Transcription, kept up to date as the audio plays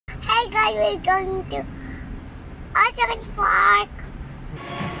guys, we're going to Ocean Park.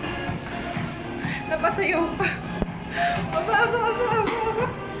 Napasayaw pa. Aba.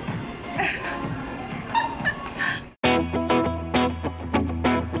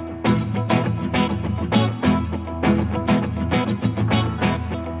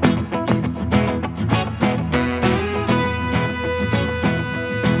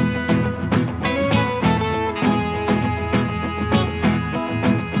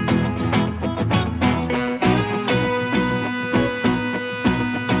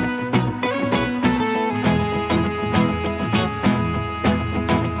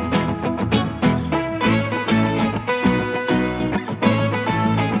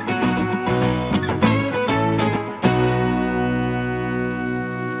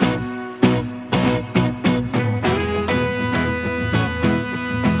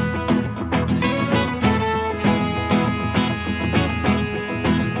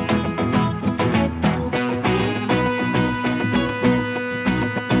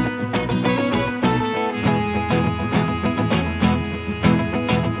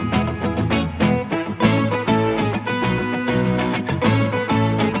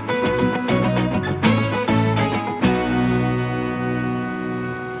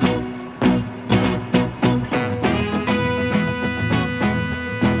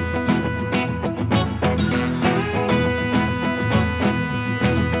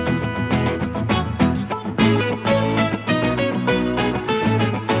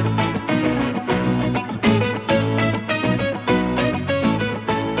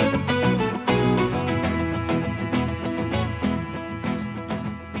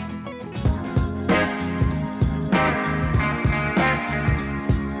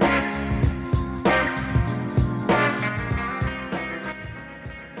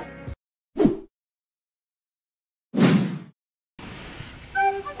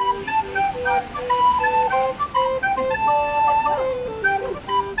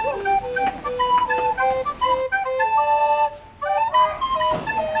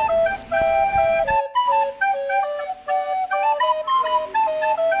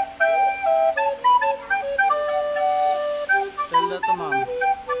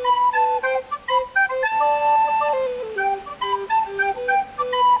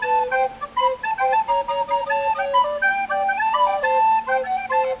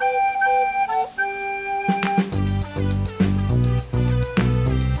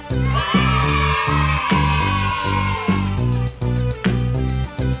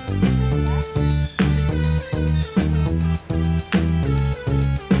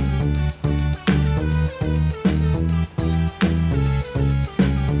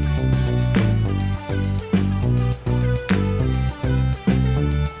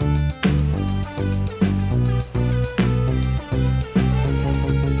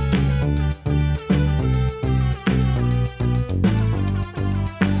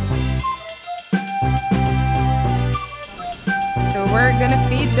 We're gonna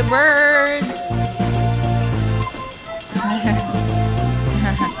feed the birds.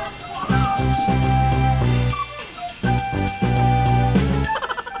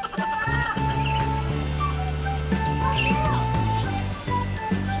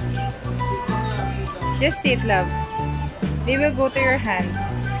 Just sit, love. They will go to your hand.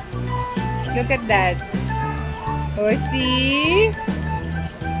 Look at that. Oh, see?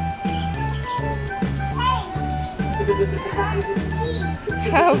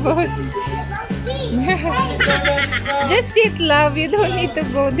 How about just sit, love. You don't need to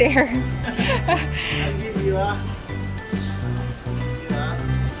go there.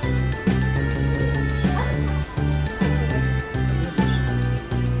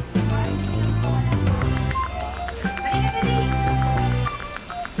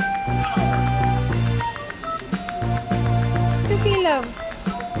 It's okay, love.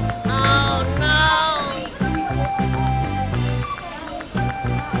 Oh no!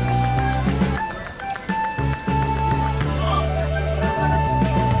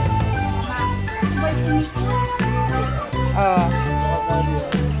 Oh.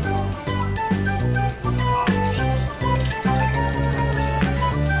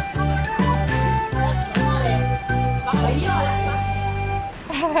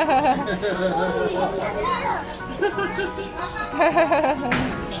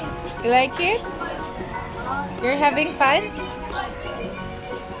 You like it? You're having fun?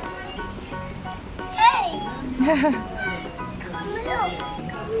 Hey! Come here,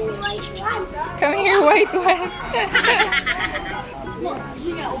 white one. Come here, white one.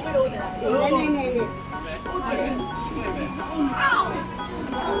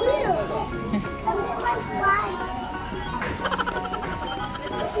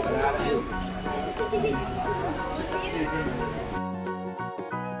 What's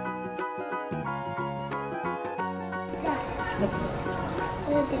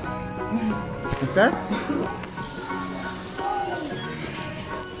What's that?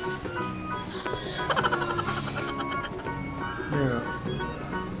 Yeah.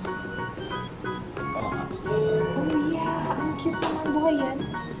 Ang cute naman buhay yan.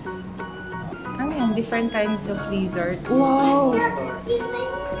 Ano yan? Different kinds of lizard. Wow! This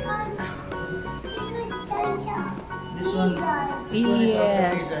one.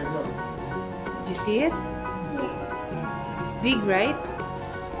 Yeah. Lizard, look. Did you see it? It's big, right?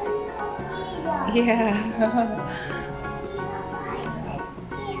 Yeah.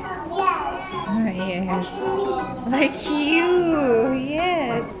 Yes. Like you.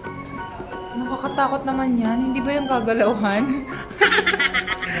 Yes. Nakakatakot naman yan. Hindi ba yung gagalawan?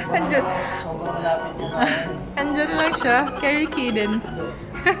 Andyan. Sobrang malapit niya sa akin. Andyan lang siya. Carry Caden.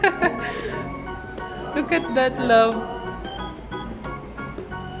 Look at that, love.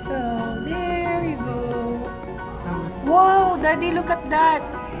 So, there you go. Wow, Daddy, look at that.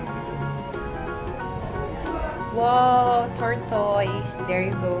 Wow, tortoise. There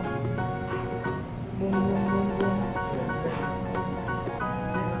you go. Boom, boom, boom, boom.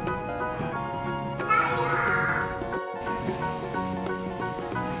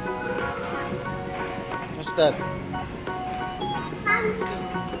 What's that?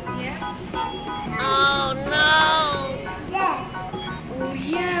 Yeah? Oh no! Oh,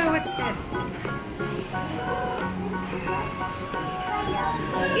 yeah. What's that?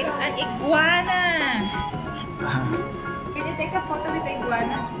 It's an iguana. Can you take a photo with the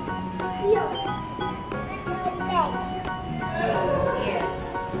iguana? Yes.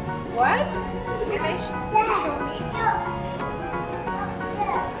 What? Can you show me?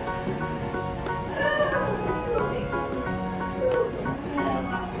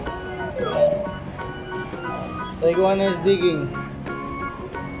 The iguana is digging. Look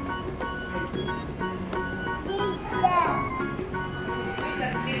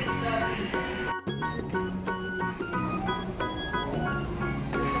at this, Lovey.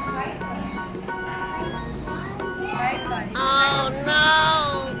 Python. Oh no!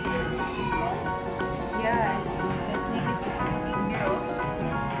 Yes, the snake is sleeping here.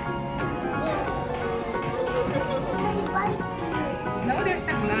 No, there's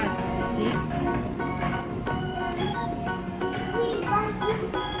a glass. See?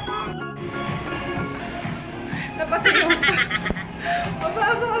 Napasayaw pa. Aba,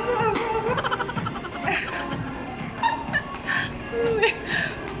 aba, aba, aba, aba.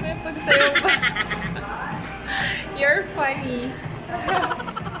 May pagsayaw pa. You're funny.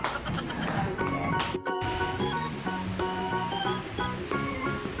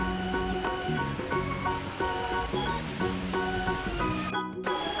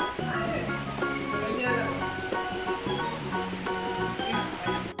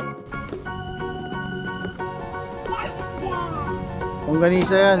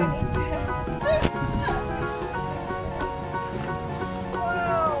 Longganisa yan.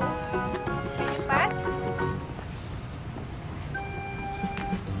 Wow! Can you pass?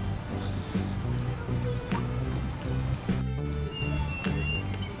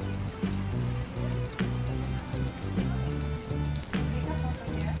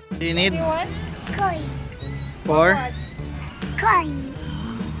 Do you need? You want? Coins. 4? Coins.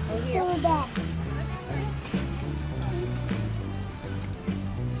 Oh, here. Do that.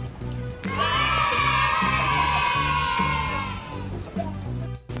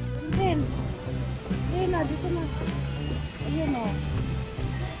 Dito na. Ayun o.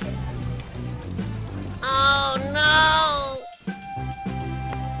 Oh no!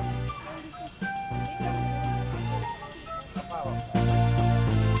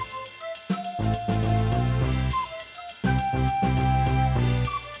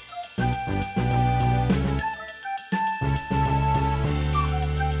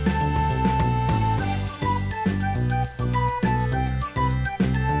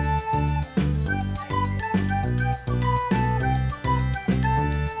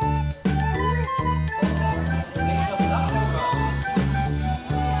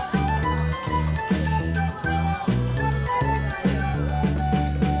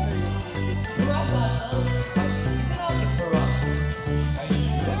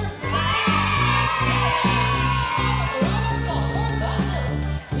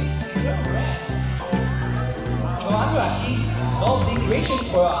 Solving equation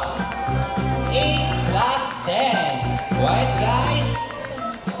for us. 8 plus 10. Right, guys?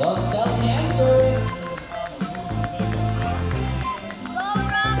 Don't tell the answer. Go,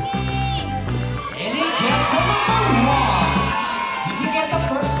 Rocky! And it gets to number 1. Did you get the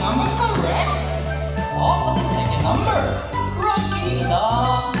first number correct? Oh, for the second number.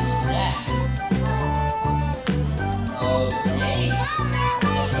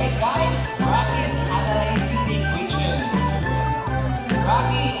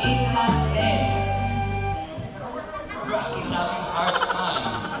 Rocky 8 plus 10. Rocky's having a hard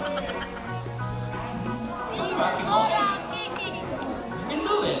time. Rocky boy, you can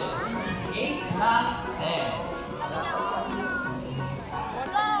do it. 8 plus 10.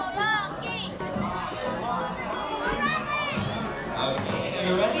 Okay, are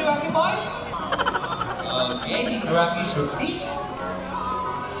you ready, Rocky boy? Okay, hit Rocky's repeat.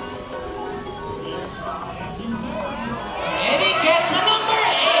 And he gets a number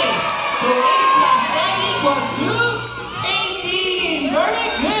 8. So 8 plus 10 equals to 18. Very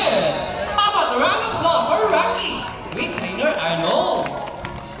good. How about a round of applause for Rocky with trainer Arnold?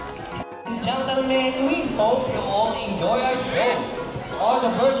 Ladies and gentlemen, we hope you all enjoy our show. Are the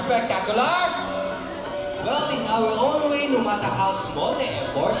birds spectacular? Well, in our own way, no matter how small the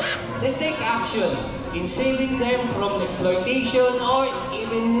effort, let's take action in saving them from exploitation or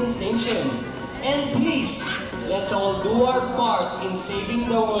even extinction. And please, let's all do our part in saving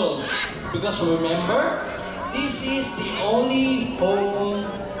the world. Because remember, this is the only home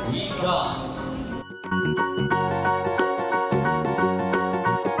we got.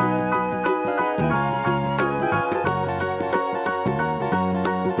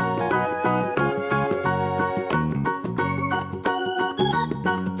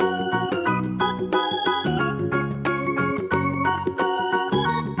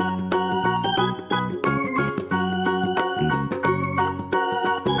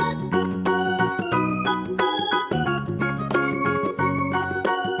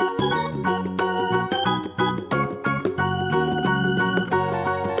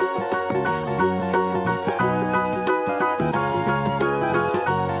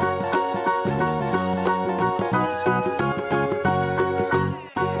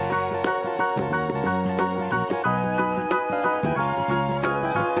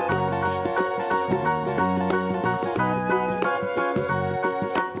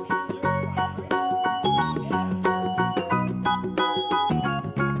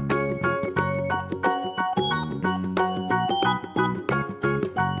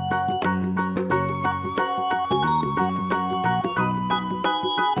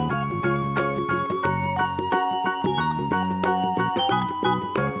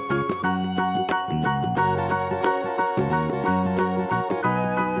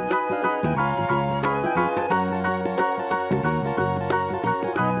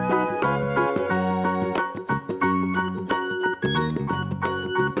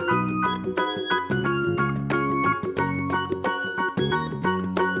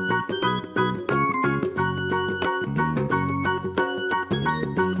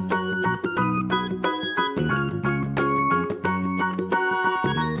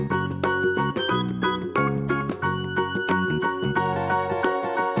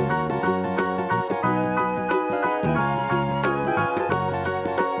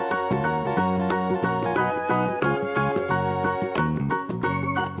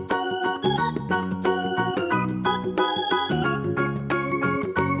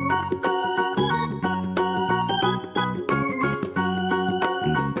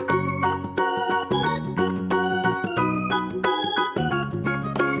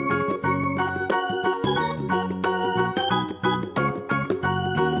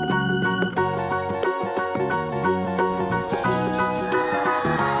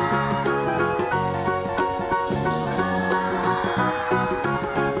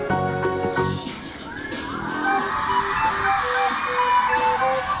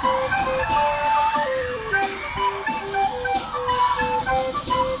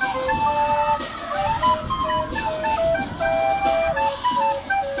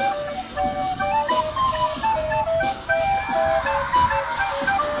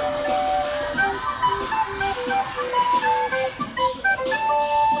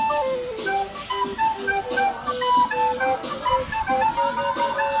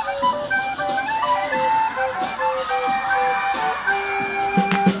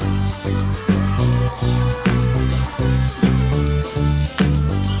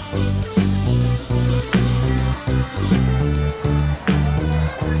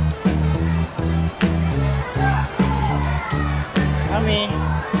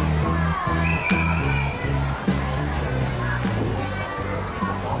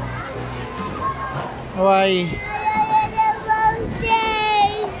 Why?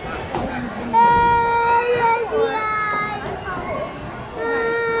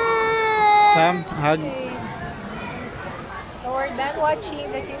 Sam, hug. So we're done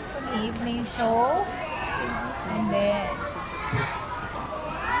watching the Symphony evening show. And then,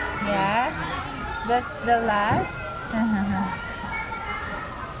 yeah, that's the last.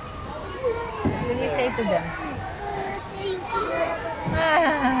 What will you say to them? Thank you.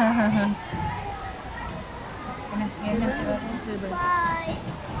 Bye.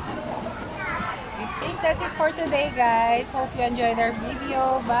 I think that's it for today, guys. Hope you enjoyed our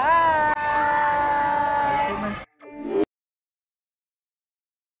video. Bye!